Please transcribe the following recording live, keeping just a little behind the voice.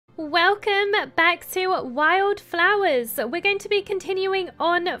Welcome back to Wylde Flowers. We're going to be continuing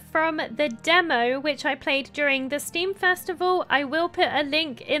on from the demo which I played during the Steam Festival. I will put a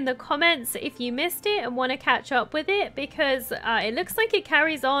link in the comments if you missed it and want to catch up with it, because it looks like it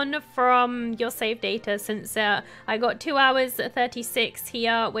carries on from your save data, since I got 2 hours 36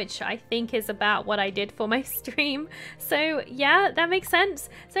 here, which I think is about what I did for my stream. So yeah, that makes sense.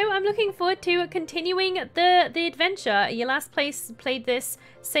 So I'm looking forward to continuing the adventure. You last played this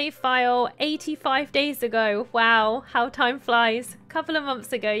save file 85 days ago. Wow, how time flies. A couple of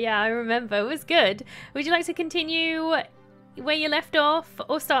months ago, yeah, I remember. It was good. Would you like to continue where you left off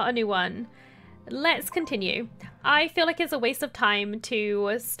or start a new one? Let's continue. I feel like it's a waste of time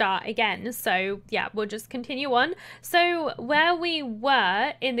to start again, so yeah, we'll just continue on. So where we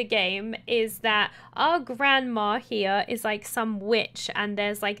were in the game is that our grandma here is like some witch, and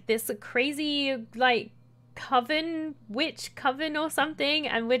there's like this crazy like witch coven or something,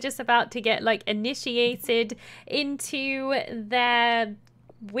 and we're just about to get like initiated into their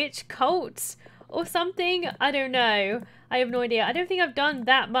witch cult or something. I don't know. I have no idea. I don't think I've done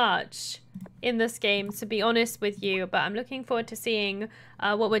that much in this game, to be honest with you, but I'm looking forward to seeing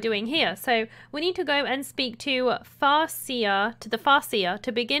what we're doing here. So we need to go and speak to the Farseer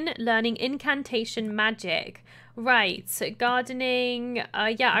to begin learning incantation magic. Right, so gardening.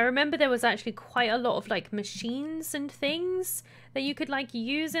 Yeah, I remember there was actually quite a lot of like machines and things that you could like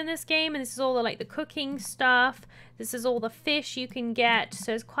use in this game, and this is all the like the cooking stuff. This is all the fish you can get, so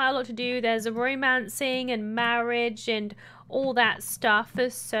there's quite a lot to do. There's a romancing and marriage and all that stuff.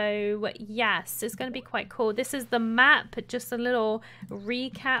 So yes, it's going to be quite cool. This is the map, just a little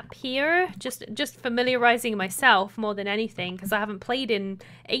recap here, just familiarizing myself more than anything, because I haven't played in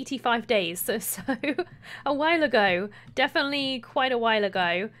 85 days, so a while ago, definitely quite a while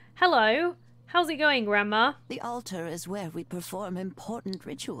ago. Hello, how's it going, Grandma? The altar is where we perform important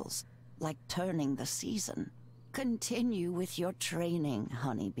rituals, like turning the season. Continue with your training,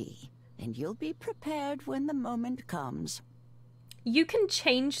 honeybee, and you'll be prepared when the moment comes. You can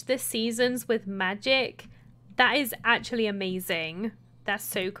change the seasons with magic. That is actually amazing. That's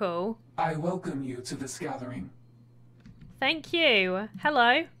so cool. I welcome you to this gathering. Thank you.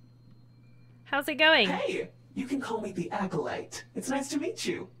 Hello. How's it going? Hey, you can call me the Acolyte. It's nice to meet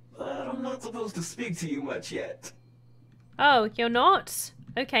you, but I'm not supposed to speak to you much yet. Oh, you're not?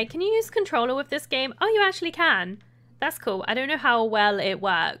 Okay, can you use controller with this game? Oh, you actually can. That's cool. I don't know how well it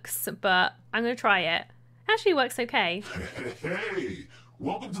works, but I'm going to try it. Actually works okay. Hey,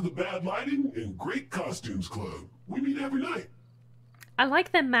 welcome to the Bad Lighting and Great Costumes Club. We meet every night. I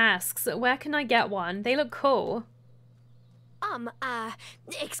like their masks. Where can I get one? They look cool.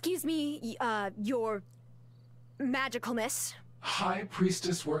 Excuse me, your magicalness. High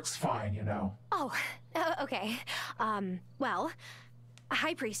Priestess works fine, you know. Oh, okay. Well,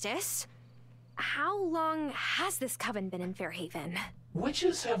 High Priestess, how long has this coven been in Fairhaven?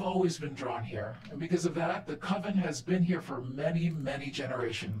 Witches have always been drawn here, and because of that, the coven has been here for many, many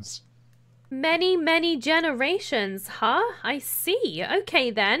generations. Many, many generations, huh? I see.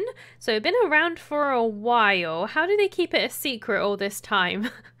 Okay then. So been around for a while. How do they keep it a secret all this time?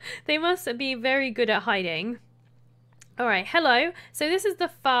 They must be very good at hiding. Alright, hello. So this is the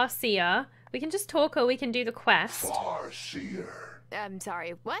Farseer. We can just talk or we can do the quest. Farseer. I'm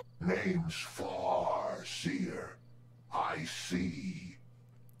sorry, what? Name's Farseer. I see.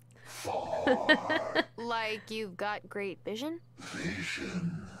 Far. Like you've got great vision?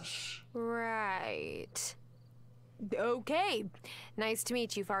 Visions. Right. Okay. Nice to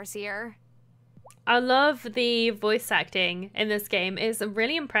meet you, Farseer. I love the voice acting in this game. It's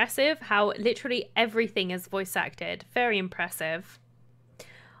really impressive how literally everything is voice acted. Very impressive.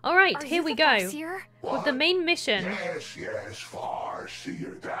 Alright, here we go. Farseer? With the main mission. Yes,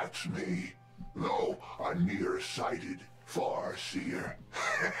 Farseer, that's me. No, a nearsighted Farseer.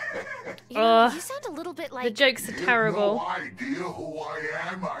 You know, you sound a little bit like... The jokes are terrible. No idea who I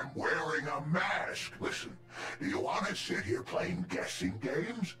am? I'm wearing a mask. Listen, do you want to sit here playing guessing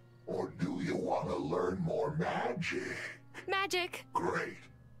games? Or do you want to learn more magic? Magic. Great.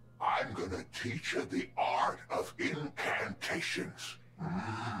 I'm gonna teach you the art of incantations.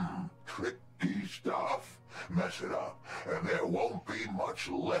 Tricky stuff. Mess it up, and there won't be much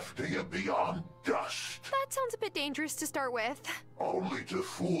left of you beyond dust. That sounds a bit dangerous to start with. Only to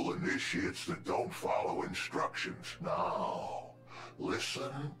fool initiates that don't follow instructions. Now,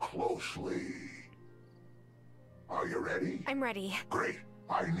 listen closely. Are you ready? I'm ready. Great.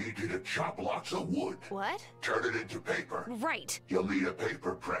 I need you to chop lots of wood. What? Turn it into paper. Right. You'll need a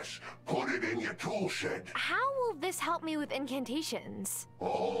paper press. Put it in your tool shed. How will this help me with incantations?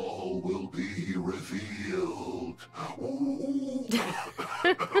 All will be revealed. Ooh.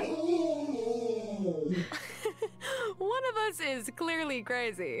 Ooh. One of us is clearly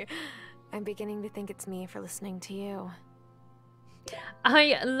crazy. I'm beginning to think it's me for listening to you.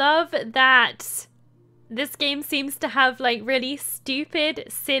 I love that this game seems to have like really stupid,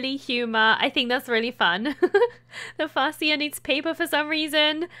 silly humor. I think that's really fun. The Farseer needs paper for some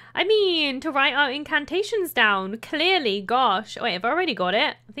reason. I mean, to write our incantations down. Clearly, gosh. Wait, I've already got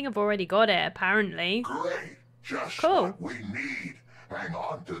it. I think I've already got it, apparently. Great. Just Cool. what we need. Hang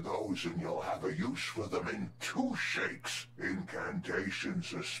on to those and you'll have a use for them in 2 shakes.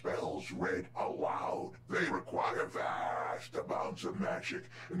 Incantations are spells read aloud. They require vast amounts of magic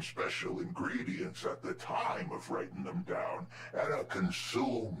and special ingredients at the time of writing them down, and are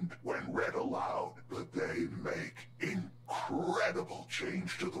consumed when read aloud. But they make incredible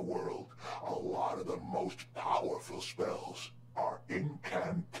change to the world. A lot of the most powerful spells are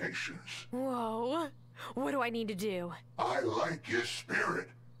incantations. Whoa. What do I need to do? I like your spirit.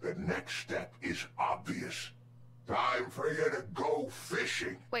 The next step is obvious. Time for you to go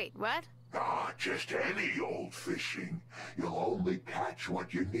fishing. Wait, what? Ah, just any old fishing. You'll only catch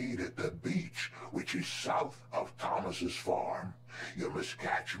what you need at the beach, which is south of Thomas's farm. You must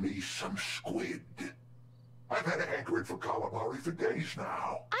catch me some squid. I've had a hankering for calamari for days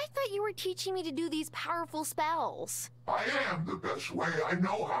now. I thought you were teaching me to do these powerful spells. I am the best way I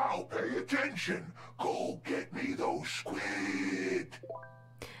know how. Pay attention. Go get me those squid.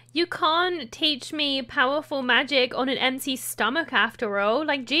 You can't teach me powerful magic on an empty stomach after all.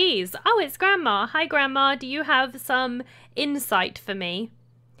 Like, geez. Oh, it's Grandma. Hi, Grandma. Do you have some insight for me?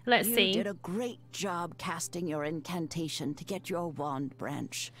 Let's see. You did a great job casting your incantation to get your wand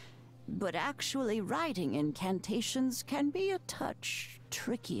branch. But actually writing incantations can be a touch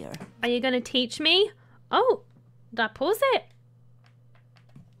trickier. Are you going to teach me? Oh, did I pause it?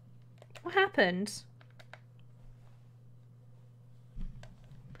 What happened?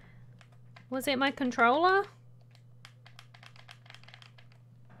 Was it my controller?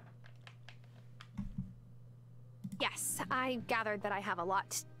 Yes, I gathered that I have a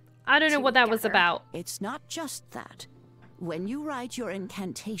lot. I don't know what that was about. It's not just that. When you write your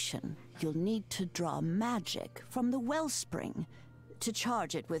incantation, you'll need to draw magic from the wellspring to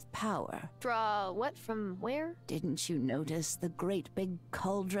charge it with power. Draw what from where? Didn't you notice the great big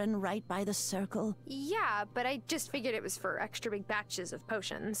cauldron right by the circle? Yeah, but I just figured it was for extra big batches of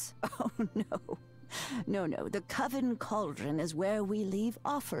potions. Oh, no. No. The coven cauldron is where we leave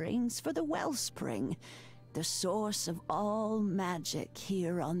offerings for the wellspring, the source of all magic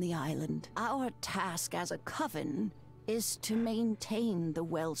here on the island. Our task as a coven is to maintain the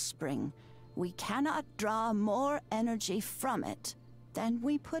wellspring. We cannot draw more energy from it than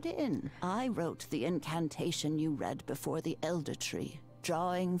we put in. I wrote the incantation you read before the Elder Tree,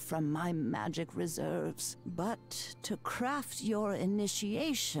 drawing from my magic reserves. But to craft your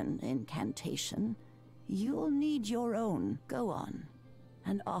initiation incantation, you'll need your own. Go on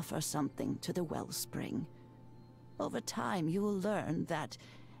and offer something to the wellspring. Over time, you will learn that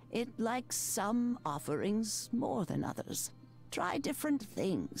it likes some offerings more than others. Try different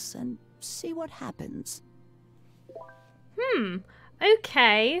things and see what happens.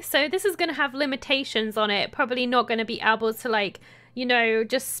 Okay, so this is going to have limitations on it. Probably not going to be able to, like, you know,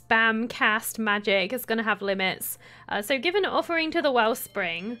 just spam cast magic. It's going to have limits. So give an offering to the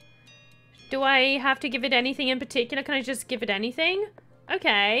wellspring. Do I have to give it anything in particular? Can I just give it anything?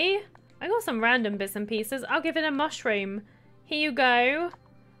 Okay. I got some random bits and pieces. I'll give it a mushroom. Here you go.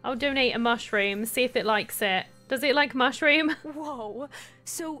 I'll donate a mushroom. See if it likes it. Does it like mushroom? Whoa,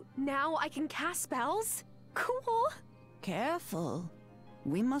 so now I can cast spells? Cool. Careful.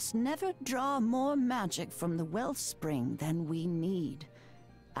 We must never draw more magic from the wellspring than we need.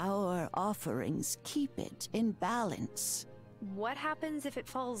 Our offerings keep it in balance. What happens if it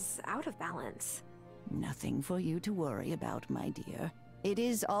falls out of balance? Nothing for you to worry about, my dear. It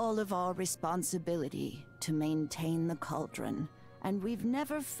is all of our responsibility to maintain the cauldron, and we've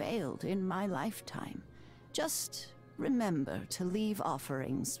never failed in my lifetime. Just remember to leave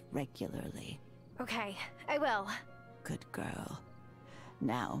offerings regularly. Okay, I will. Good girl.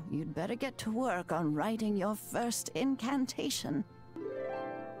 Now, you'd better get to work on writing your first incantation.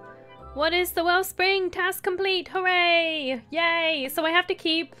 What is the wellspring? Task complete. Hooray! Yay! So I have to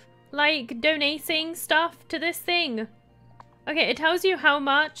keep, like, donating stuff to this thing. Okay, it tells you how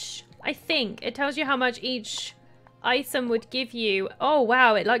much, I think. It tells you how much each item would give you. Oh,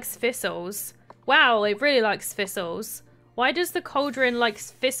 wow, it likes thistles. Wow, it really likes thistles. Why does the cauldron like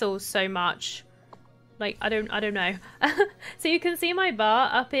fizzle so much? Like, I don't know. So you can see my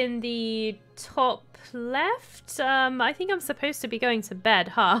bar up in the top left. I think I'm supposed to be going to bed,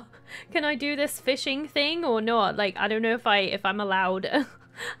 huh? Can I do this fishing thing or not? Like, I don't know if I'm allowed.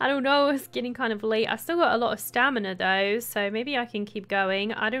 I don't know, it's getting kind of late. I've still got a lot of stamina though, so maybe I can keep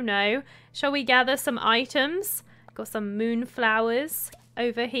going. I don't know. Shall we gather some items? Got some moonflowers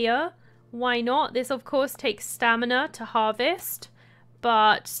over here. Why not? This of course takes stamina to harvest,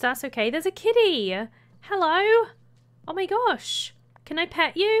 but that's okay. There's a kitty. Hello. Oh my gosh. Can I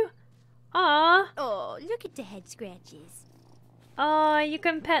pet you? Ah. Oh, look at the head scratches. Ah, you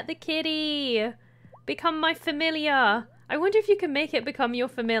can pet the kitty. Become my familiar. I wonder if you can make it become your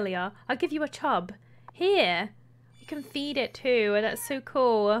familiar. I'll give you a chub. Here. You can feed it too. That's so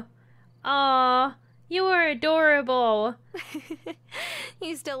cool. Ah, you are adorable.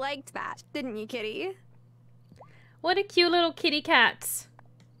 You still liked that, didn't you, kitty? What a cute little kitty cat.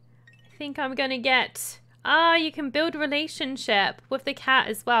 I think I'm gonna get... Ah, you can build a relationship with the cat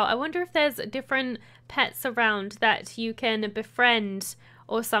as well. I wonder if there's different pets around that you can befriend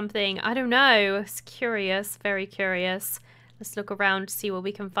or something. I don't know. It's curious, very curious. Let's look around to see what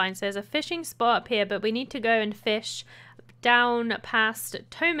we can find. So there's a fishing spot up here, but we need to go and fish down past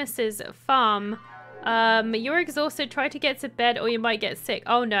Thomas's farm. You're exhausted. Try to get to bed or you might get sick.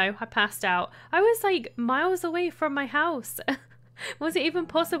 Oh no, I passed out. I was like miles away from my house. Was it even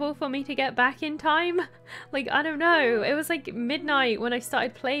possible for me to get back in time? Like, I don't know. It was like midnight when I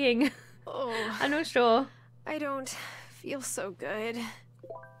started playing. Oh, I'm not sure. I don't feel so good.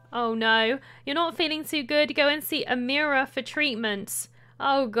 Oh no, you're not feeling too good. Go and see a mirror for treatment.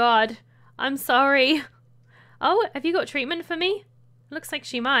 Oh god, I'm sorry. Oh, have you got treatment for me? Looks like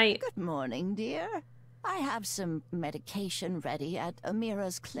she might. Good morning, dear. I have some medication ready at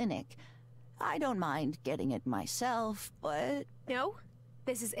Amira's clinic. I don't mind getting it myself, but... No,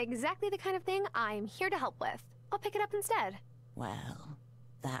 this is exactly the kind of thing I'm here to help with. I'll pick it up instead. Well,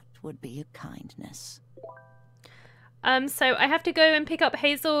 that would be a kindness. So I have to go and pick up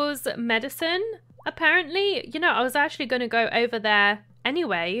Hazel's medicine, apparently. You know, I was actually going to go over there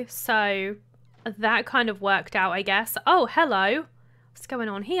anyway, so that kind of worked out, I guess. Oh, hello. What's going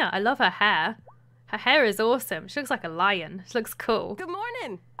on here? I love her hair. Her hair is awesome. She looks like a lion. She looks cool. Good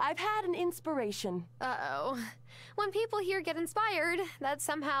morning. I've had an inspiration. Uh-oh. When people here get inspired, that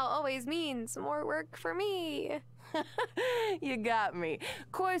somehow always means more work for me. You got me.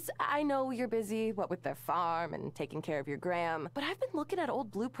 Of course, I know you're busy, what with their farm and taking care of your gram, but I've been looking at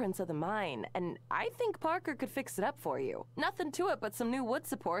old blueprints of the mine, and I think Parker could fix it up for you. Nothing to it but some new wood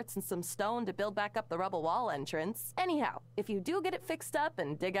supports and some stone to build back up the rubble wall entrance. Anyhow, if you do get it fixed up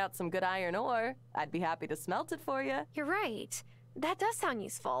and dig out some good iron ore, I'd be happy to smelt it for you. You're right. That does sound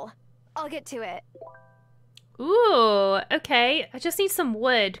useful. I'll get to it. Ooh, okay. I just need some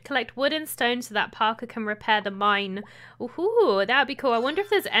wood. Collect wood and stone so that Parker can repair the mine. Ooh, that would be cool. I wonder if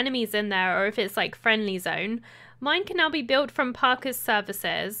there's enemies in there or if it's like friendly zone. Mine can now be built from Parker's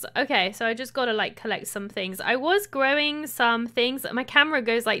services. Okay, so I just gotta like collect some things. I was growing some things. My camera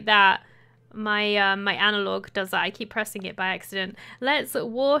goes like that. My my analog does that. I keep pressing it by accident. Let's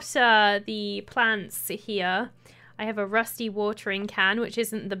water the plants here. I have a rusty watering can, which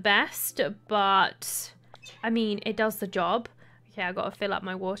isn't the best, but... I mean, it does the job. Okay, I've got to fill up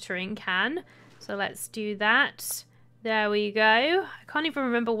my watering can. So let's do that. There we go. I can't even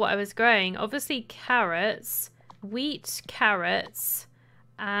remember what I was growing. Obviously carrots, wheat, carrots,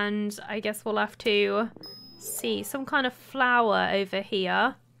 and I guess we'll have to see some kind of flower over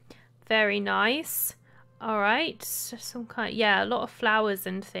here. Very nice. All right, some kind, yeah, a lot of flowers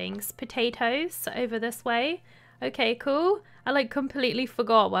and things. Potatoes over this way. Okay, cool. I like completely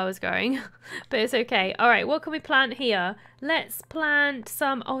forgot what I was growing, but it's okay. All right, what can we plant here? Let's plant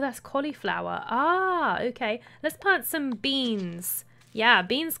some, oh, that's cauliflower. Ah, okay. Let's plant some beans. Yeah,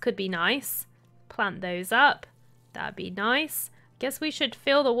 beans could be nice. Plant those up. That'd be nice. Guess we should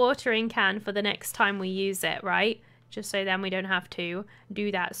fill the watering can for the next time we use it, right? Just so then we don't have to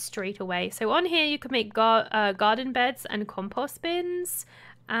do that straight away. So on here you can make garden beds and compost bins.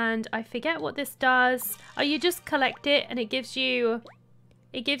 And I forget what this does. Oh, you just collect it and it gives you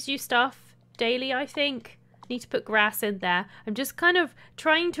stuff daily, I think. Need to put grass in there. I'm just kind of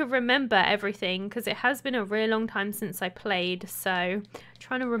trying to remember everything because it has been a really long time since I played. So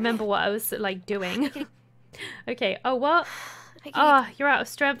trying to remember what I was like doing. Okay. Oh, what? Ah, you're out of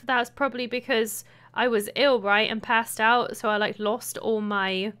strength. That's probably because I was ill, right? And passed out. So I like lost all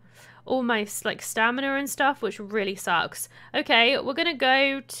my like stamina and stuff, which really sucks. Okay, we're gonna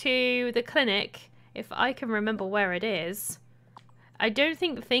go to the clinic if I can remember where it is. I don't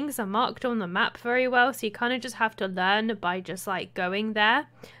think things are marked on the map very well, so you kind of just have to learn by just like going there.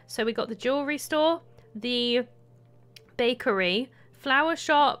 So we got the jewelry store, the bakery, flower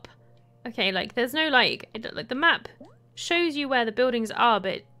shop. Okay, like there's no like the map shows you where the buildings are,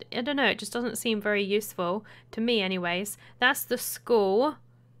 but I don't know, it just doesn't seem very useful to me anyways. That's the school.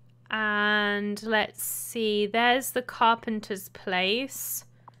 And let's see, there's the carpenter's place.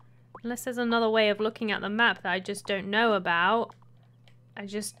 Unless there's another way of looking at the map that I just don't know about. I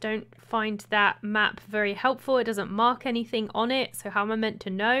just don't find that map very helpful. It doesn't mark anything on it, so how am I meant to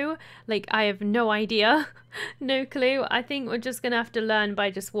know? Like, I have no idea. No clue. I think we're just gonna have to learn by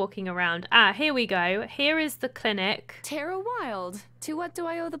just walking around. Ah, here we go. Here is the clinic. Tara Wylde, to what do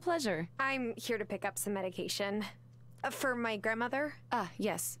I owe the pleasure? I'm here to pick up some medication. For my grandmother? Ah,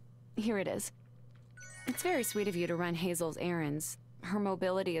 yes. Here it is. It's very sweet of you to run Hazel's errands. Her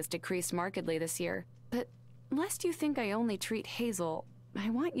mobility has decreased markedly this year. But lest you think I only treat Hazel, I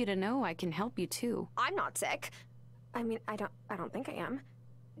want you to know I can help you too. I'm not sick. I mean, I don't think I am.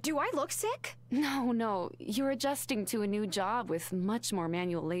 Do I look sick? No. You're adjusting to a new job with much more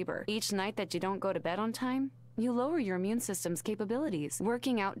manual labor. Each night that you don't go to bed on time, you lower your immune system's capabilities.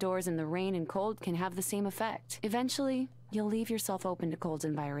 Working outdoors in the rain and cold can have the same effect. Eventually, you'll leave yourself open to colds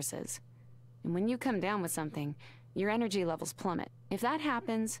and viruses. And when you come down with something, your energy levels plummet. If that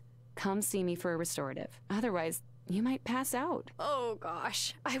happens, come see me for a restorative. Otherwise, you might pass out. Oh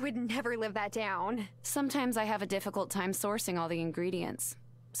gosh, I would never live that down. Sometimes I have a difficult time sourcing all the ingredients.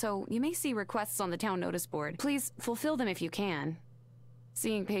 So you may see requests on the town notice board. Please fulfill them if you can.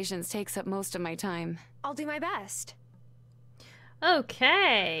 Seeing patients takes up most of my time. I'll do my best.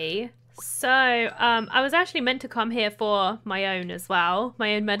 Okay. So, I was actually meant to come here for my own as well.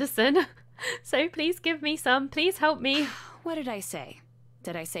 My own medicine. So please give me some. Please help me. What did I say?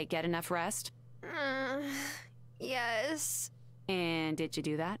 Did I say get enough rest? Yes. And did you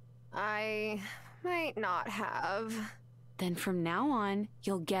do that? I might not have. Then from now on,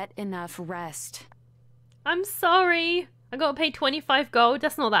 you'll get enough rest. I'm sorry. I gotta pay 25 gold.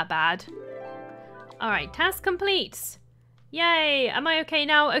 That's not that bad. Alright, task complete. Yay. Am I okay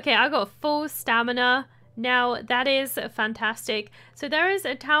now? Okay, I got full stamina. Now, that is fantastic. So there is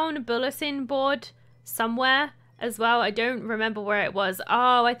a town bulletin board somewhere as well. I don't remember where it was.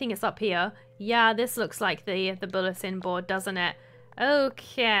 Oh, I think it's up here. Yeah, this looks like the bulletin board, doesn't it?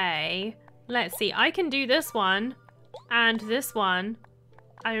 Okay. Let's see. I can do this one and this one.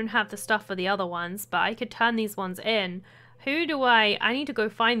 I don't have the stuff for the other ones, but I could turn these ones in. Who do I need to go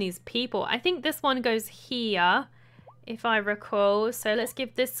find these people. I think this one goes here, if I recall. So let's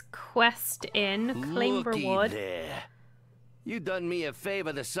give this quest in. Claim Looky reward. there. You done me a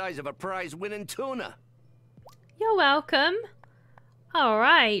favor the size of a prize-winning tuna. You're welcome. All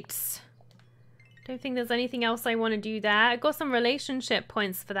right. Don't think there's anything else I want to do there. I got some relationship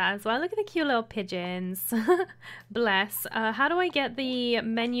points for that as well. Look at the cute little pigeons. Bless. How do I get the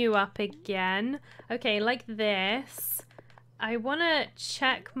menu up again? Okay, like this. I want to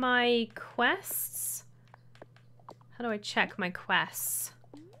check my quests. How do I check my quests?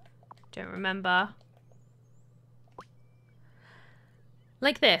 Don't remember.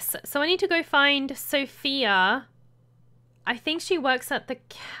 Like this. So I need to go find Sophia. I think she works at the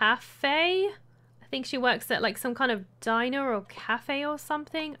cafe. I think she works at like some kind of diner or cafe or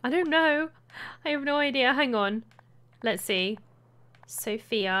something. I don't know. I have no idea. Hang on. Let's see.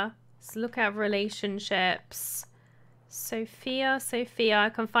 Sophia. Let's look at relationships. Sophia. I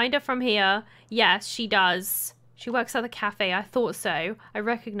can find her from here. Yes, she does. She works at the cafe. I thought so. I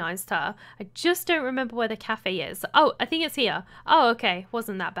recognized her. I just don't remember where the cafe is. Oh, I think it's here. Oh, okay.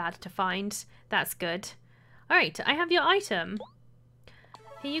 Wasn't that bad to find. That's good. All right, I have your item.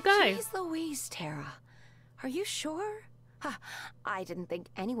 Here you go. Jeez Louise, Tara. Are you sure? I didn't think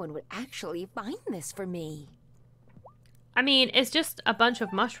anyone would actually find this for me. I mean, it's just a bunch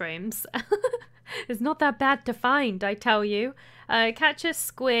of mushrooms. It's not that bad to find, I tell you. Catch a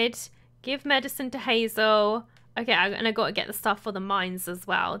squid. Give medicine to Hazel. Okay, and I got to get the stuff for the mines as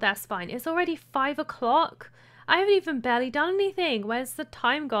well. That's fine. It's already 5 o'clock. I haven't even barely done anything. Where's the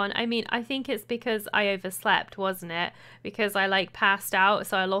time gone? I mean, I think it's because I overslept, wasn't it? Because I like passed out,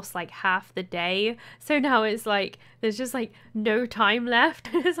 so I lost like half the day. So now it's like, there's just like no time left.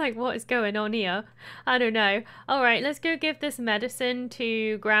 It's like, what is going on here? I don't know. All right, let's go give this medicine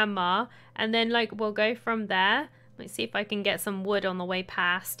to Grandma. And then like, we'll go from there. Let's see if I can get some wood on the way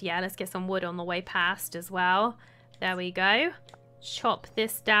past. Yeah, let's get some wood on the way past as well. There we go. Chop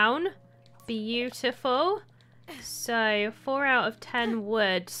this down. Beautiful. So 4 out of 10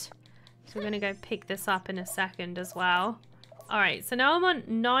 wood. So we're going to go pick this up in a second as well. Alright, so now I'm on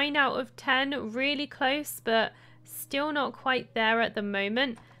 9 out of 10. Really close, but Still not quite there at the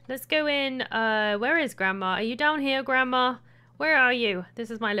moment. Let's go in. Where is Grandma? Are you down here, Grandma? Where are you? This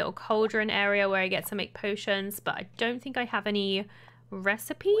is my little cauldron area where I get to make potions, but I don't think I have any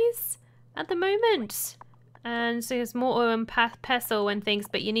recipes at the moment. And so there's more oil and pestle and things,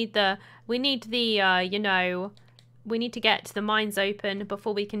 but you need the, we need the, you know, we need to get the mines open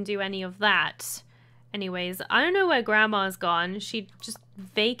before we can do any of that. Anyways, I don't know where Grandma's gone. She just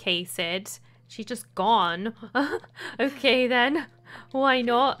vacated. She's just gone. Okay then. Why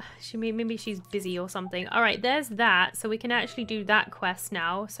not? Maybe she's busy or something. Alright, there's that. So we can actually do that quest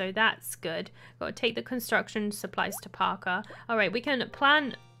now. So that's good. Got to take the construction supplies to Parker. Alright, we can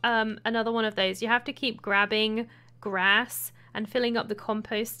plan another one of those. You have to keep grabbing grass and filling up the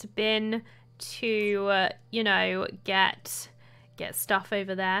compost bin to, you know, get stuff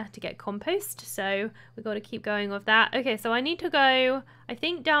over there to get compost. So we've got to keep going with that. Okay, so I need to go, I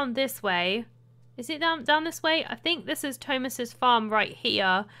think, down this way. Is it down this way? I think this is Thomas's farm right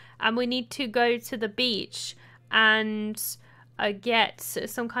here. And we need to go to the beach and get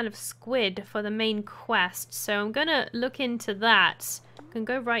some kind of squid for the main quest. So I'm going to look into that. I can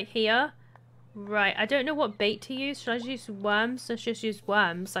go right here. Right, I don't know what bait to use. Should I use worms? Let's just use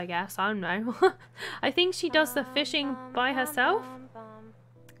worms, I guess. I don't know. I think she does the fishing by herself.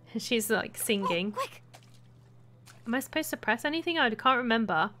 She's like singing. Oh, quick. Am I supposed to press anything? I can't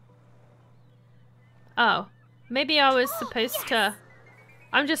remember. Oh, maybe I was supposed to...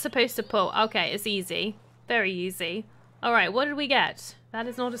 I'm just supposed to pull. Okay, it's easy. Very easy. Alright, what did we get? That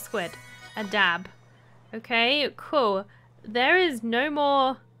is not a squid. A dab. Okay, cool. There is no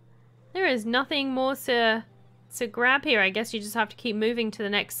more... There is nothing more to grab here. I guess you just have to keep moving to the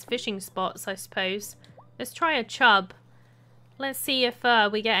next fishing spots, I suppose. Let's try a chub. Let's see if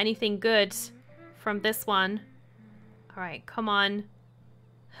we get anything good from this one. Alright, come on.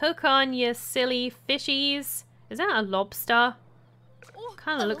 Hook on, you silly fishies. Is that a lobster?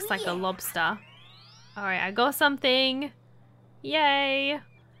 Kind of looks like a lobster. Alright, I got something. Yay.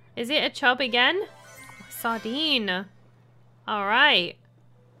 Is it a chub again? Sardine. Alright.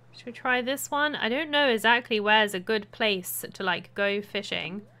 Should we try this one? I don't know exactly where's a good place to like go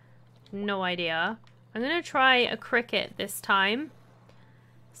fishing. No idea. I'm gonna try a cricket this time.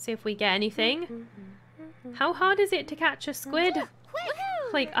 See if we get anything. How hard is it to catch a squid?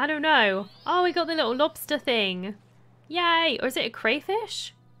 Like, I don't know. Oh, we got the little lobster thing. Yay! Or is it a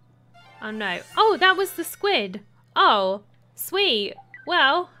crayfish? Oh no. Oh, that was the squid. Oh, sweet.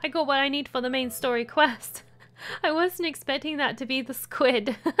 Well, I got what I need for the main story quest. I wasn't expecting that to be the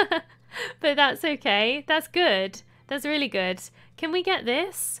squid. But that's okay. That's good. That's really good. Can we get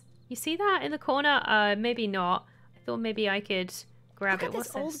this? You see that in the corner? Maybe not. I thought maybe I could grab it. What's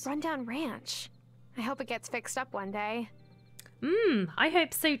this? Old rundown ranch. I hope it gets fixed up one day. I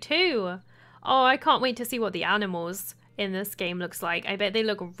hope so too. Oh, I can't wait to see what the animals in this game looks like. I bet they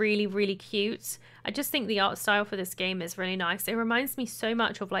look really, really cute. I just think the art style for this game is really nice. It reminds me so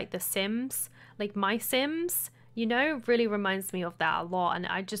much of like The Sims, like My Sims, you know, really reminds me of that a lot. And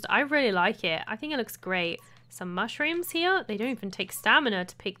I really like it. I think it looks great. Some mushrooms here. They don't even take stamina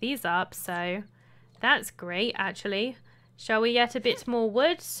to pick these up, so that's great actually. Shall we get a bit more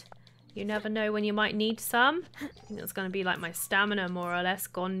wood? You never know when you might need some. I think that's going to be like my stamina more or less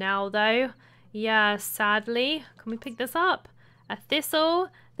gone now though. Yeah, sadly. Can we pick this up? A thistle.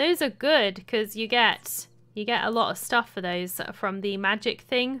 Those are good because you get a lot of stuff for those from the magic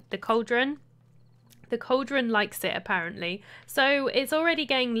thing, the cauldron. The cauldron likes it apparently. So it's already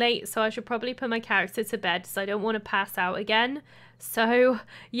getting late, so I should probably put my character to bed so I don't want to pass out again. So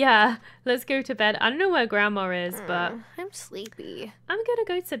yeah, let's go to bed. I don't know where Grandma is, but I'm sleepy. I'm gonna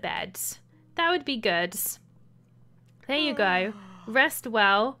go to bed. That would be good. There you go. Rest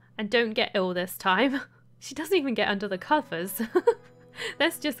well and don't get ill this time. She doesn't even get under the covers.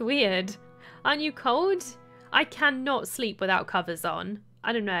 That's just weird. Aren't you cold? I cannot sleep without covers on.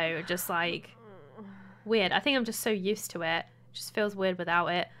 I don't know, just like weird. I think I'm just so used to it. It just feels weird without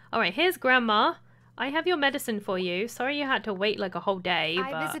it. Alright, here's Grandma. I have your medicine for you. Sorry you had to wait like a whole day,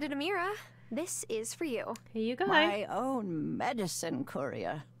 I visited Amira. This is for you. Here you go. My own medicine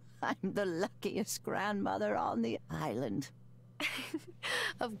courier. I'm the luckiest grandmother on the island.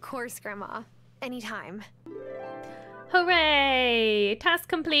 Of course, Grandma. Anytime. Hooray! Task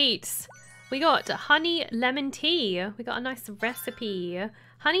complete. We got honey lemon tea. We got a nice recipe.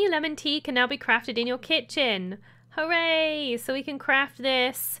 Honey lemon tea can now be crafted in your kitchen. Hooray! So we can craft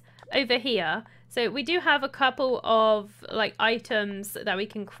this over here. So we do have a couple of like items that we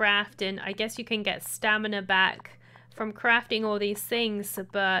can craft, and I guess you can get stamina back from crafting all these things,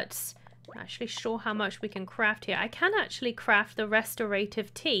 but I'm not actually sure how much we can craft here. I can actually craft the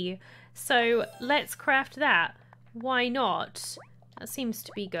restorative tea, so let's craft that. Why not? That seems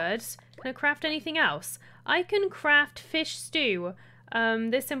to be good. Can I craft anything else? I can craft fish stew.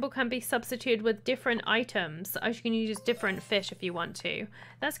 This symbol can be substituted with different items. You can use different fish if you want to.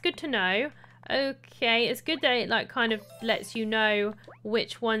 That's good to know. Okay, it's good that it like kind of lets you know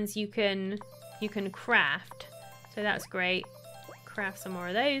which ones you can craft. So that's great. Craft some more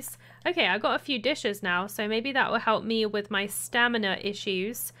of those. Okay, I got a few dishes now, so maybe that will help me with my stamina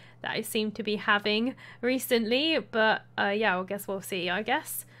issues that I seem to be having recently. But yeah, I guess we'll see, I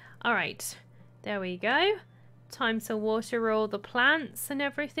guess. All right, there we go. Time to water all the plants and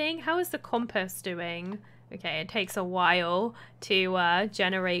everything. How is the compost doing? Okay, it takes a while to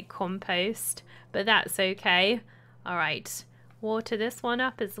generate compost, but that's okay. All right, water this one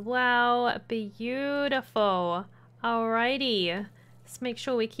up as well. Beautiful. Alrighty, let's make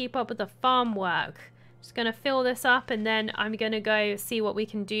sure we keep up with the farm work. Just gonna fill this up and then I'm gonna go see what we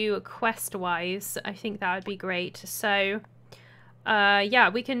can do quest-wise. I think that would be great. So, yeah,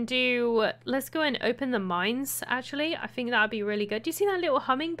 we can do, let's go and open the mines, actually. I think that would be really good. Do you see that little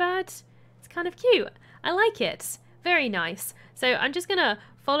hummingbird? It's kind of cute. I like it. Very nice. So I'm just gonna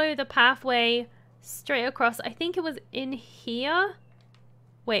follow the pathway straight across. I think it was in here.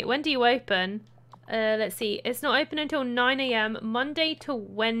 Wait, when do you open? Let's see. It's not open until 9 AM, Monday to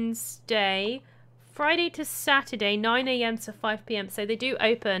Wednesday, Friday to Saturday, 9 AM to 5 PM. So they do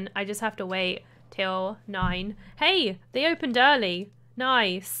open. I just have to wait till 9. Hey, they opened early.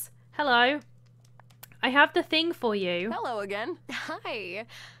 Nice. Hello. I have the thing for you. Hello again. Hi.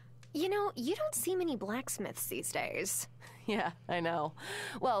 You know, you don't see many blacksmiths these days. Yeah, I know.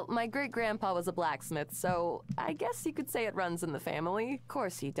 Well, my great-grandpa was a blacksmith, so I guess you could say it runs in the family. Of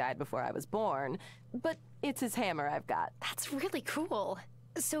course, he died before I was born, but it's his hammer I've got. That's really cool.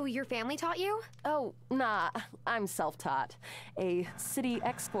 So your family taught you? Oh, nah, I'm self-taught. A city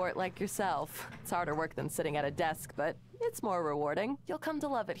export like yourself. It's harder work than sitting at a desk, but it's more rewarding. You'll come to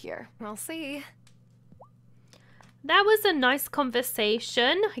love it here. We'll see. That was a nice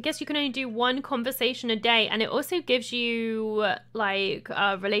conversation. I guess you can only do one conversation a day, and it also gives you like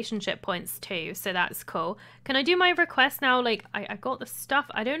relationship points too, so that's cool. Can I do my request now? Like I got the stuff.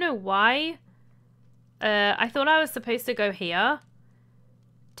 I don't know why. I thought I was supposed to go here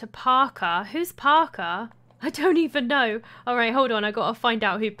to Parker. Who's Parker? I don't even know. All right, hold on. I gotta find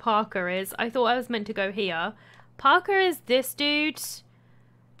out who Parker is. I thought I was meant to go here. Parker is this dude.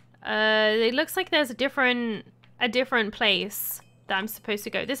 It looks like there's a different place that I'm supposed to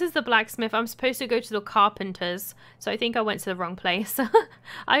go. This is the blacksmith. I'm supposed to go to the carpenters, so I think I went to the wrong place.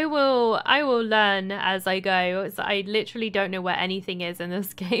 I will learn as I go. So I literally don't know where anything is in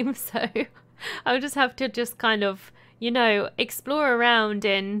this game, so I'll just have to just kind of, you know, explore around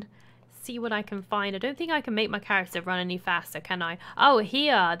and see what I can find. I don't think I can make my character run any faster, can I? Oh,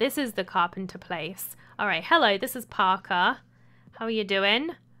 here. This is the carpenter place. All right. Hello, this is Parker. How are you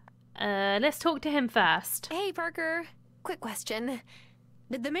doing? Let's talk to him first. Hey, Parker. Quick question.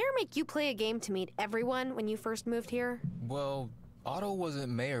 Did the mayor make you play a game to meet everyone when you first moved here? Well, Otto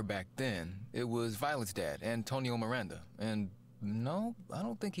wasn't mayor back then. It was Violet's dad, Antonio Miranda. And no, I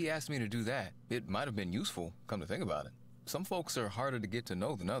don't think he asked me to do that. It might have been useful, come to think about it. Some folks are harder to get to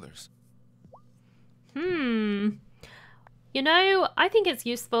know than others. You know, I think it's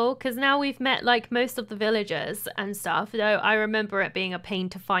useful because now we've met like most of the villagers and stuff, though I remember it being a pain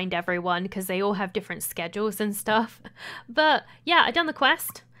to find everyone because they all have different schedules and stuff. But yeah, I done the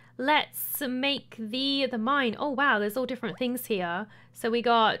quest. Let's make the mine. Oh wow, there's all different things here. So we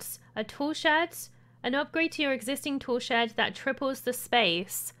got a tool shed, an upgrade to your existing tool shed that triples the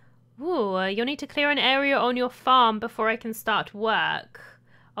space. Ooh, you'll need to clear an area on your farm before I can start work.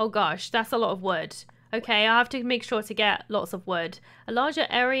 Oh gosh, that's a lot of wood. Okay, I have to make sure to get lots of wood. A larger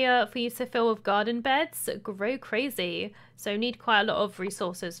area for you to fill with garden beds. Grow crazy. So need quite a lot of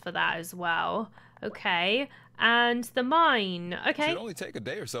resources for that as well. Okay, and the mine. Okay. Should only take a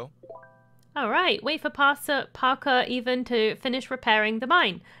day or so. All right, wait for Parker even to finish repairing the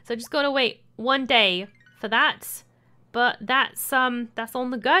mine. So just gotta wait 1 day for that. But that's on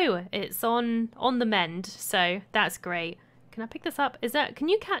the go. It's on the mend, so that's great. Can I pick this up? Can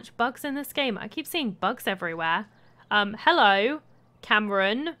you catch bugs in this game? I keep seeing bugs everywhere. Hello,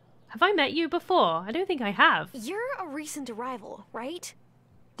 Cameron. Have I met you before? I don't think I have. You're a recent arrival, right?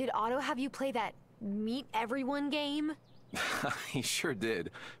 Did Otto have you play that meet everyone game? He sure did.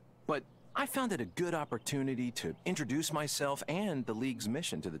 But I found it a good opportunity to introduce myself and the League's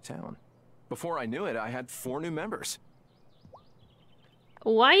mission to the town. Before I knew it, I had 4 new members.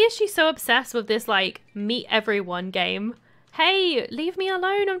 Why is she so obsessed with this, like, meet everyone game? Hey, leave me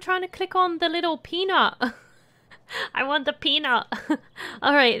alone. I'm trying to click on the little peanut. I want the peanut.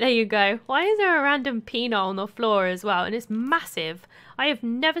 All right, there you go. Why is there a random peanut on the floor as well? And it's massive. I have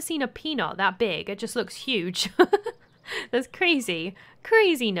never seen a peanut that big. It just looks huge. That's crazy.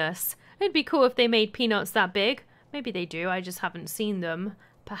 Craziness. It'd be cool if they made peanuts that big. Maybe they do. I just haven't seen them.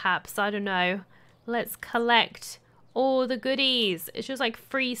 Perhaps. I don't know. Let's collect all the goodies. It's just like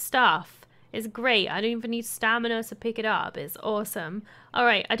free stuff. It's great. I don't even need stamina to pick it up. It's awesome.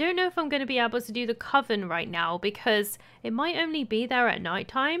 Alright, I don't know if I'm going to be able to do the coven right now because it might only be there at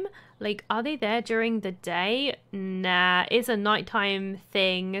nighttime. Like, are they there during the day? Nah, it's a nighttime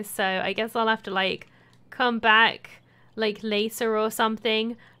thing. So I guess I'll have to, like, come back, like, later or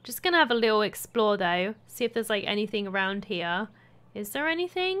something. Just going to have a little explore, though. See if there's, like, anything around here. Is there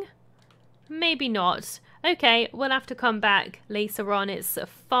anything? Maybe not. Okay, we'll have to come back later on. It's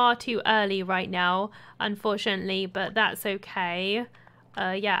far too early right now, unfortunately, but that's okay.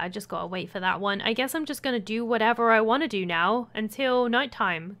 Yeah, I just gotta wait for that one. I guess I'm just gonna do whatever I want to do now until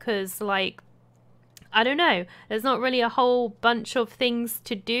nighttime, because, like, I don't know. There's not really a whole bunch of things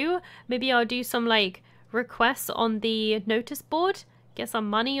to do. Maybe I'll do some, like, requests on the notice board, get some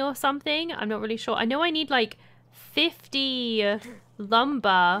money or something. I'm not really sure. I know I need, like, 50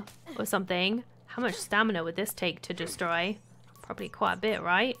 lumber or something. How much stamina would this take to destroy? Probably quite a bit,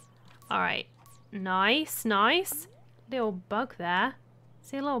 right? Alright. Nice, nice. Little bug there.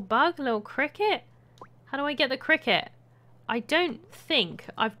 See a little bug? A little cricket? How do I get the cricket? I don't think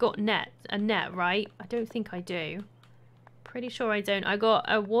I've got a net, right? I don't think I do. Pretty sure I don't. I got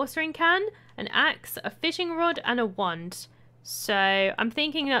a watering can, an axe, a fishing rod, and a wand. So I'm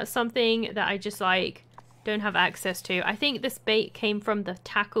thinking that's something that I just, like, don't have access to. I think this bait came from the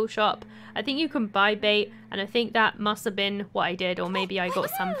tackle shop. I think you can buy bait, and I think that must have been what I did, or maybe I got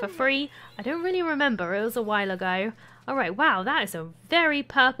some for free. I don't really remember. It was a while ago. Alright, wow, that is a very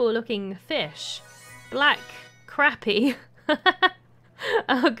purple looking fish. Black crappie.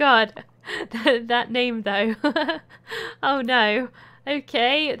 Oh god. That name though. Oh no.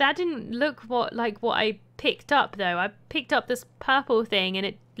 Okay, that didn't look like what I picked up though. I picked up this purple thing and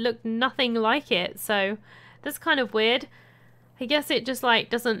it looked nothing like it, so that's kind of weird. I guess it just, like,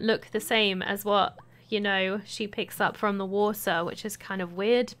 doesn't look the same as what, you know, she picks up from the water, which is kind of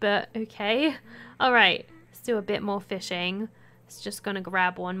weird, but okay. Alright, let's do a bit more fishing. It's just gonna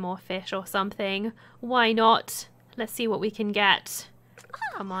grab one more fish or something. Why not? Let's see what we can get.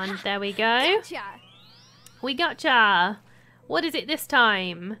 Come on, there we go. Gotcha. We gotcha. What is it this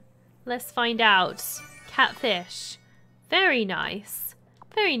time? Let's find out. Catfish. Very nice.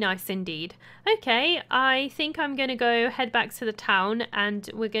 Very nice indeed. Okay, I think I'm going to go head back to the town and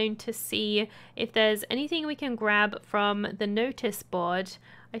we're going to see if there's anything we can grab from the notice board.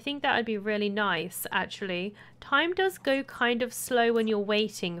 I think that would be really nice, actually. Time does go kind of slow when you're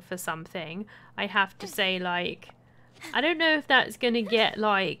waiting for something. I have to say, like, I don't know if that's going to get,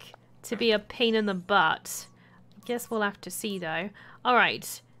 like, to be a pain in the butt. I guess we'll have to see, though.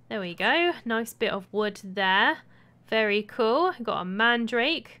 Alright, there we go. Nice bit of wood there. Very cool. Got a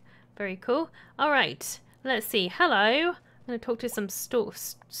mandrake. Very cool. Alright, let's see. Hello. I'm going to talk to some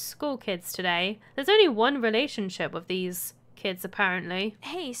school kids today. There's only one relationship with these kids, apparently.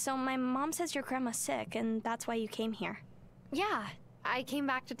 Hey, so my mom says your grandma's sick, and that's why you came here. Yeah, I came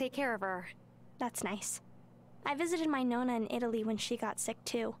back to take care of her. That's nice. I visited my Nonna in Italy when she got sick,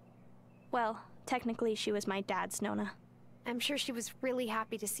 too. Well, technically she was my dad's Nonna. I'm sure she was really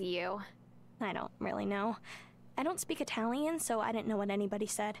happy to see you. I don't really know. I don't speak Italian, so I didn't know what anybody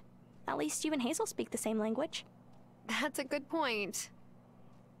said. At least you and Hazel speak the same language. That's a good point.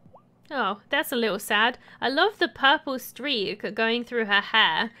 Oh, that's a little sad. I love the purple streak going through her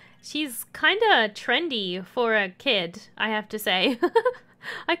hair. She's kinda trendy for a kid, I have to say.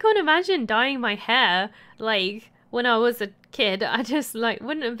 I can't imagine dyeing my hair, like, when I was a kid. I just, like,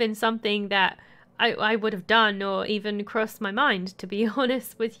 wouldn't have been something that I would have done or even crossed my mind, to be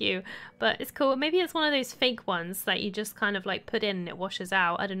honest with you. But it's cool. Maybe it's one of those fake ones that you just kind of, like, put in and it washes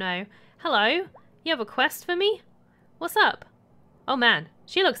out. I don't know. Hello? You have a quest for me? What's up? Oh, man.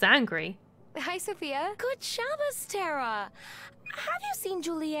 She looks angry. Hi, Sophia. Good Shabbos, Tara. Have you seen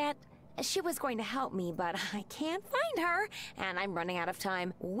Juliet? She was going to help me, but I can't find her, and I'm running out of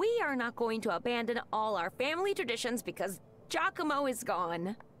time. We are not going to abandon all our family traditions because Giacomo is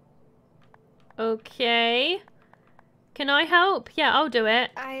gone. Okay. Can I help? Yeah, I'll do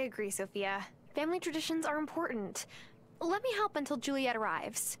it. I agree, Sophia. Family traditions are important. Let me help until Juliet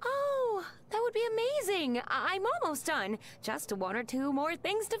arrives. Oh, that would be amazing. I'm almost done. Just one or two more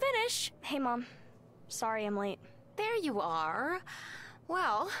things to finish. Hey, Mom. Sorry I'm late. There you are.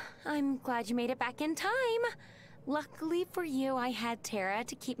 Well, I'm glad you made it back in time. Luckily for you, I had Tara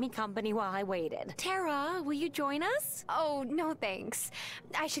to keep me company while I waited. Tara, will you join us? Oh, no thanks.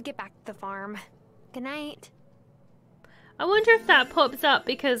 I should get back to the farm. Good night. I wonder if that pops up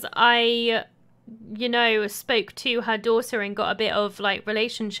because I, you know, spoke to her daughter and got a bit of like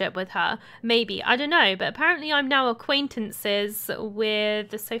relationship with her. Maybe, I don't know, but apparently I'm now acquaintances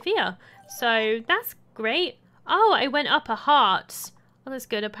with Sophia. So that's great. Oh, I went up a heart. Oh, that's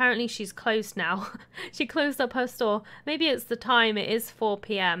good. Apparently she's closed now. She closed up her store. Maybe it's the time. It is 4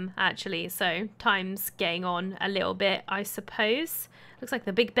 p.m. actually, so time's getting on a little bit, I suppose. Looks like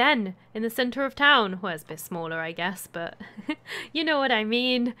the Big Ben in the center of town. Well, it's a bit smaller, I guess, but you know what I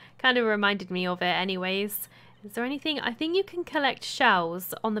mean. Kind of reminded me of it anyways. Is there anything? I think you can collect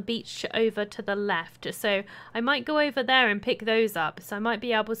shells on the beach over to the left. So I might go over there and pick those up. So I might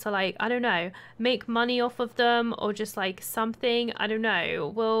be able to, like, I don't know, make money off of them or just like something. I don't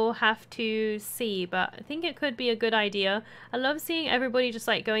know. We'll have to see. But I think it could be a good idea. I love seeing everybody just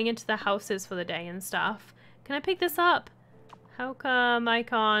like going into the houses for the day and stuff. Can I pick this up? How come I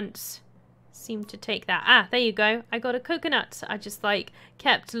can't seem to take that? Ah, there you go. I got a coconut. I just like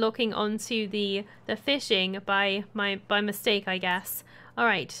kept looking onto the fishing by mistake, I guess. All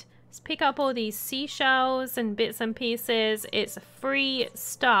right, let's pick up all these seashells and bits and pieces. It's free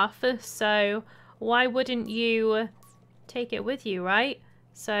stuff, so why wouldn't you take it with you, right?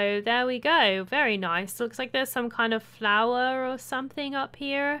 So there we go. Very nice. Looks like there's some kind of flower or something up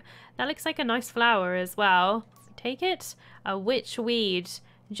here. That looks like a nice flower as well. Take it. A witchweed.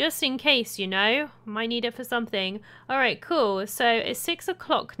 Just in case, you know. Might need it for something. Alright, cool. So it's 6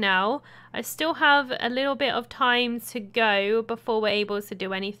 o'clock now. I still have a little bit of time to go before we're able to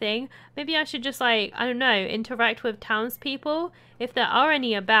do anything. Maybe I should just, like, I don't know, interact with townspeople. If there are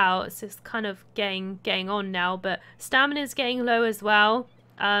any about. It's just kind of getting on now. But stamina's getting low as well.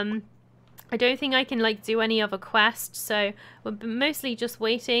 I don't think I can, like, do any other quests. So we're mostly just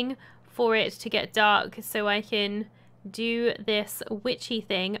waiting for it to get dark so I can do this witchy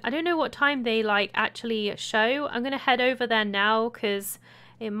thing. I don't know what time they like actually show. I'm gonna head over there now because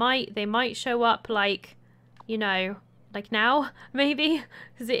they might show up like, you know, like now maybe,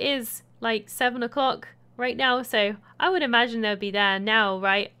 because it is like 7 o'clock right now, so I would imagine they'll be there now,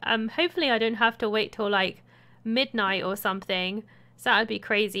 right? Hopefully I don't have to wait till like midnight or something, so that would be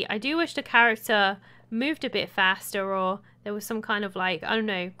crazy. I do wish the character moved a bit faster, or there was some kind of like, I don't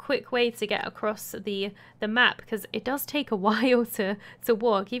know, quick way to get across the map, because it does take a while to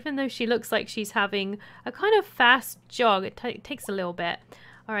walk, even though she looks like she's having a kind of fast jog. It takes a little bit.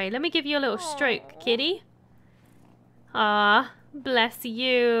 All right, let me give you a little stroke, kitty. Ah, bless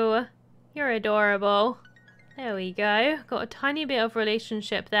you. You're adorable. There we go. Got a tiny bit of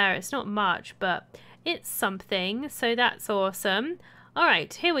relationship there. It's not much, but it's something, so that's awesome.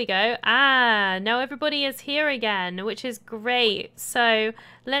 Alright, here we go. Ah, now everybody is here again, which is great. So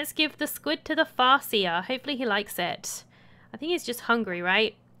let's give the squid to the farseer. Hopefully he likes it. I think he's just hungry,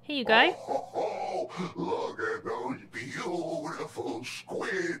 right? Here you go. Oh, look at those beautiful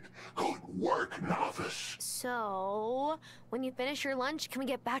squid. Good work, novice. So, when you finish your lunch, can we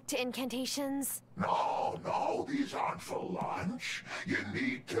get back to incantations? No, these aren't for lunch. You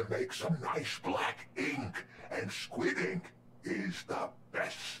need to make some nice black ink, and squid ink is the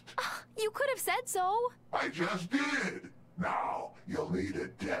best. You could have said so. I just did. Now, you'll need a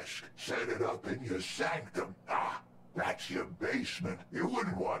desk. Set it up in your sanctum. Ah, that's your basement. You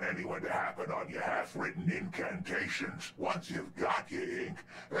wouldn't want anyone to happen on your half-written incantations. Once you've got your ink,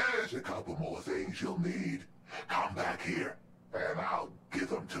 there's a couple more things you'll need. Come back here, and I'll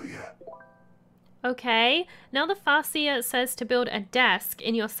give them to you. Okay, now the farseer says to build a desk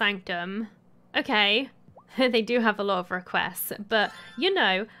in your sanctum. Okay. They do have a lot of requests, but you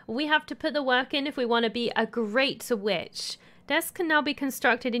know, we have to put the work in if we want to be a great witch. Desks can now be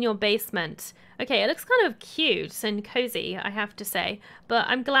constructed in your basement. Okay, it looks kind of cute and cozy, I have to say, but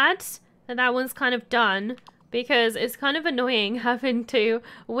I'm glad that that one's kind of done, because it's kind of annoying having to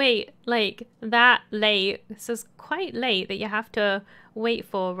wait like that late. This is quite late that you have to wait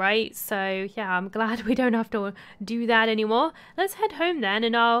for, right? So yeah, I'm glad we don't have to do that anymore. Let's head home then,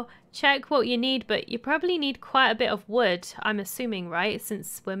 and I'll check what you need, but you probably need quite a bit of wood, I'm assuming, right?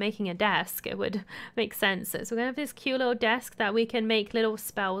 Since we're making a desk, it would make sense. So we're gonna have this cute little desk that we can make little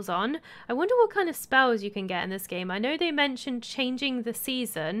spells on. I wonder what kind of spells you can get in this game. I know they mentioned changing the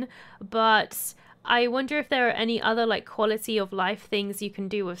season, but I wonder if there are any other like quality of life things you can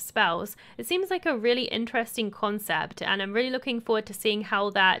do with spells. It seems like a really interesting concept, and I'm really looking forward to seeing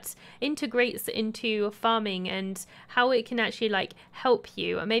how that integrates into farming and how it can actually like help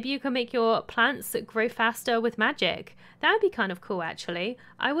you. Maybe you can make your plants grow faster with magic. That would be kind of cool, actually.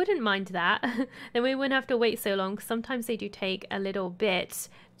 I wouldn't mind that. Then we wouldn't have to wait so long, 'cause sometimes they do take a little bit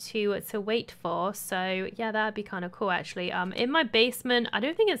to wait for. So yeah, that'd be kind of cool, actually. In my basement, I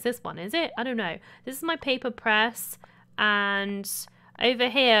don't think it's this one, is it? I don't know. This is my paper press, and over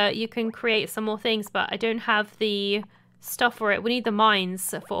here you can create some more things, but I don't have the stuff for it. We need the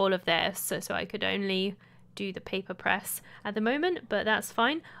mines for all of this, so I could only do the paper press at the moment, but that's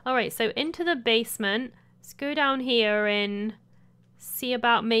fine. All right, so into the basement. Let's go down here and see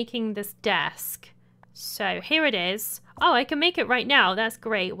about making this desk. So here it is. Oh, I can make it right now. That's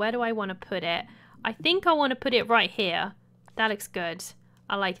great. Where do I want to put it? I think I want to put it right here. That looks good.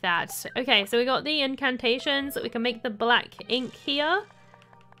 I like that. Okay, so we got the incantations. We can make the black ink here.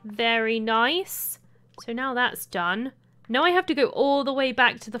 Very nice. So now that's done. Now I have to go all the way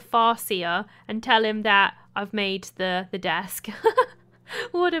back to the Farseer and tell him that I've made the desk.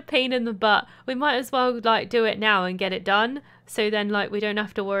 What a pain in the butt. We might as well like do it now and get it done. So then like we don't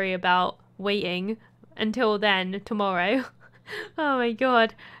have to worry about waiting until then tomorrow. Oh my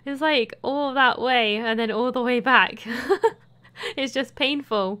god. It's like all that way and then all the way back. It's just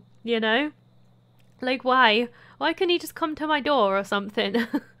painful, you know? Like why? Why couldn't he just come to my door or something?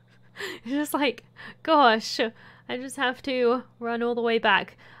 It's just like, gosh, I just have to run all the way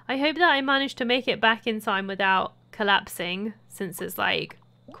back. I hope that I managed to make it back in time without collapsing, since it's like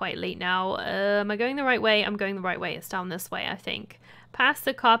quite late now. Am I going the right way? I'm going the right way. It's down this way, I think. Past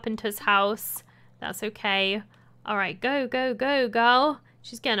the carpenter's house. That's okay. All right, go, go, go, girl.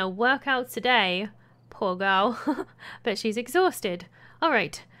 She's getting a workout today. Poor girl. But she's exhausted. All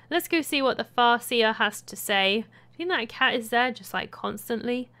right, let's go see what the Farseer has to say. Do you think that cat is there just like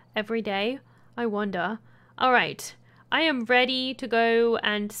constantly, every day? I wonder. All right, I am ready to go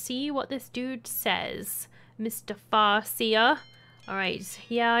and see what this dude says. Mr. Farseer. Alright,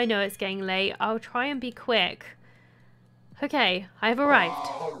 yeah, I know it's getting late. I'll try and be quick. Okay, I've arrived.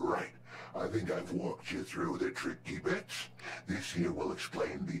 Alright, I think I've walked you through the tricky bits. This here will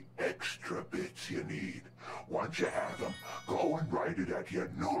explain the extra bits you need. Once you have them, go and write it at your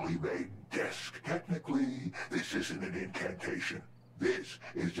newly made desk. Technically, this isn't an incantation. This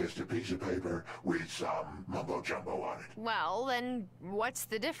is just a piece of paper with some mumbo-jumbo on it. Well, then what's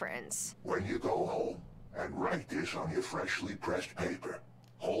the difference? When you go home and write this on your freshly pressed paper,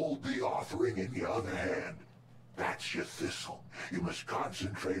 hold the authoring in your other hand. That's your thistle. You must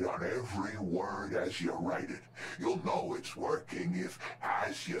concentrate on every word as you write it. You'll know it's working if,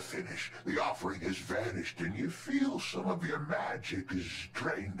 as you finish, the offering has vanished and you feel some of your magic is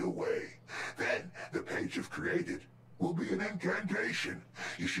drained away. Then, the page you've created will be an incantation.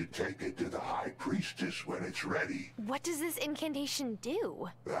 You should take it to the High Priestess when it's ready. What does this incantation do?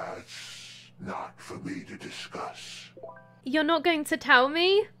 That's not for me to discuss. You're not going to tell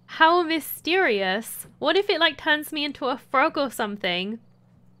me? How mysterious. What if it like turns me into a frog or something?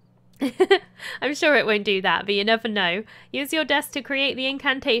 I'm sure it won't do that, but you never know. Use your desk to create the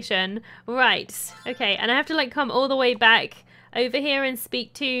incantation. Right. Okay, and I have to like come all the way back over here and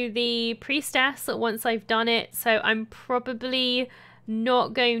speak to the priestess once I've done it. So I'm probably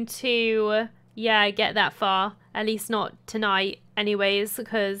not going to, get that far. At least not tonight anyways,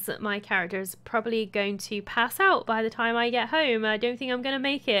 because my character is probably going to pass out by the time I get home. I don't think I'm going to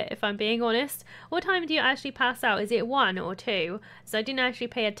make it, if I'm being honest. What time do you actually pass out? Is it 1 or 2? So I didn't actually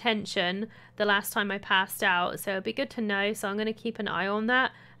pay attention the last time I passed out, so it'd be good to know. So I'm going to keep an eye on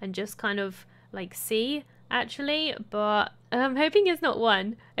that and just kind of like see actually, but I'm hoping it's not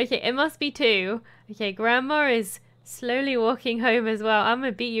 1. Okay, it must be 2. Okay, Grandma is slowly walking home as well. I'm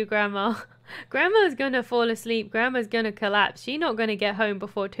gonna beat you, Grandma. Grandma's gonna fall asleep. Grandma's gonna collapse. She's not gonna get home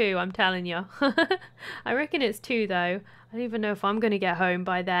before 2, I'm telling you. I reckon it's 2 though. I don't even know if I'm gonna get home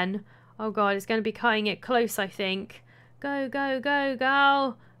by then. Oh god, it's gonna be cutting it close, I think. Go, go, go,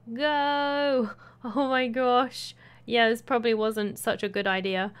 girl. Go. Oh my gosh. Yeah, this probably wasn't such a good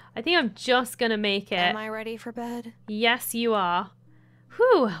idea. I think I'm just gonna make it. Am I ready for bed? Yes, you are.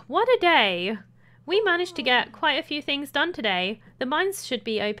 Whew, what a day. We managed to get quite a few things done today. The mines should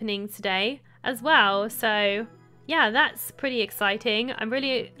be opening today as well, so yeah, that's pretty exciting. I'm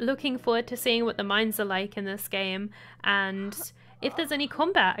really looking forward to seeing what the mines are like in this game, and if there's any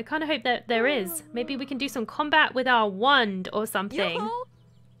combat. I kind of hope that there is. Maybe we can do some combat with our wand or something. Yo-ho!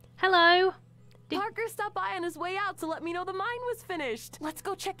 Hello. Parker stopped by on his way out to let me know the mine was finished. Let's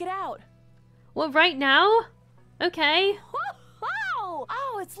go check it out. Well, right now? Okay. Wow! Wow!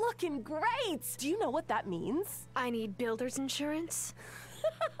 Oh, it's looking great! Do you know what that means? I need builder's insurance.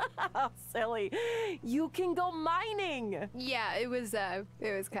 Oh, silly. You can go mining! Yeah, it was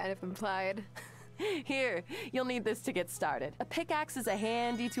kind of implied. Here, you'll need this to get started. A pickaxe is a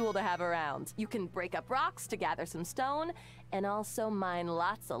handy tool to have around. You can break up rocks to gather some stone, and also mine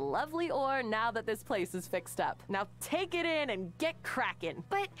lots of lovely ore now that this place is fixed up. Now take it in and get cracking.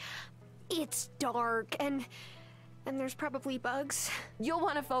 But it's dark, and there's probably bugs. You'll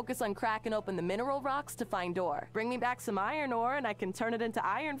want to focus on cracking open the mineral rocks to find ore. Bring me back some iron ore, and I can turn it into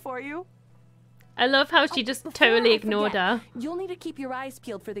iron for you. I love how she just totally ignored her. You'll need to keep your eyes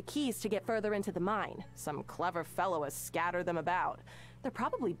peeled for the keys to get further into the mine. Some clever fellow has scattered them about. They're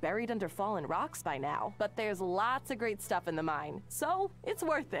probably buried under fallen rocks by now, but there's lots of great stuff in the mine, so it's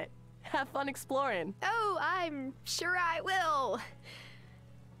worth it. Have fun exploring. Oh, I'm sure I will.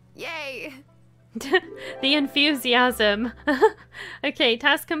 Yay. The enthusiasm. Okay,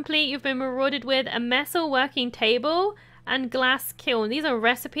 task complete. You've been rewarded with a metal working table and glass kiln. These are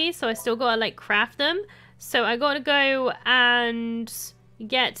recipes, so I still gotta like craft them. So I gotta go and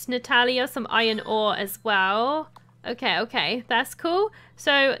get Natalia some iron ore as well. Okay, that's cool.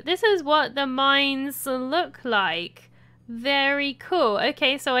 So this is what the mines look like. Very cool.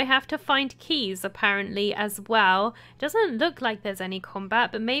 Okay, so I have to find keys apparently as well. Doesn't look like there's any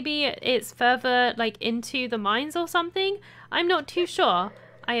combat, but maybe it's further like into the mines or something. I'm not too sure.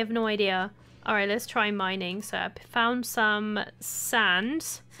 I have no idea. Alright, let's try mining. So I found some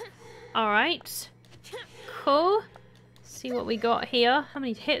sand. Alright. Cool. See what we got here. How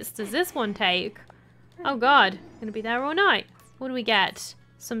many hits does this one take? Oh god, gonna be there all night. What do we get?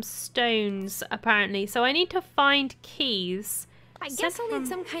 Some stones, apparently. So I need to find keys. I guess I'll need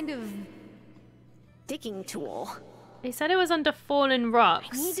some kind of digging tool. They said it was under fallen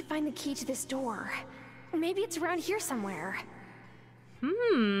rocks. I need to find the key to this door. Maybe it's around here somewhere.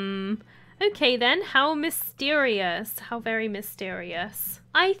 Okay then, how mysterious. How very mysterious.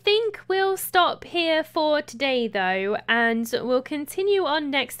 I think we'll stop here for today though, and we'll continue on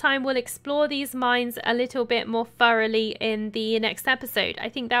next time. We'll explore these mines a little bit more thoroughly in the next episode. I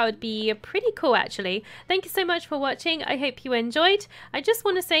think that would be pretty cool actually. Thank you so much for watching. I hope you enjoyed. I just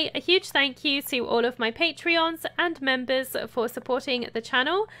want to say a huge thank you to all of my Patreons and members for supporting the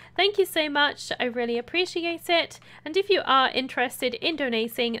channel. Thank you so much. I really appreciate it. And if you are interested in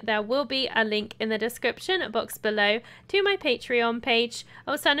donating, there will be a link in the description box below to my Patreon page.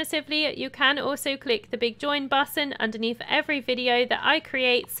 Alternatively, you can also click the big join button underneath every video that I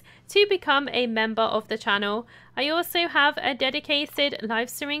create to become a member of the channel. I also have a dedicated live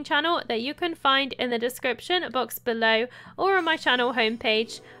streaming channel that you can find in the description box below or on my channel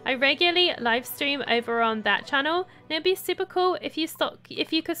homepage. I regularly live stream over on that channel, and it'd be super cool if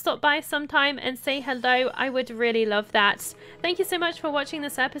you could stop by sometime and say hello. I would really love that. Thank you so much for watching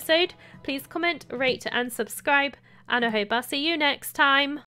this episode. Please comment, rate and subscribe, and I hope I'll see you next time.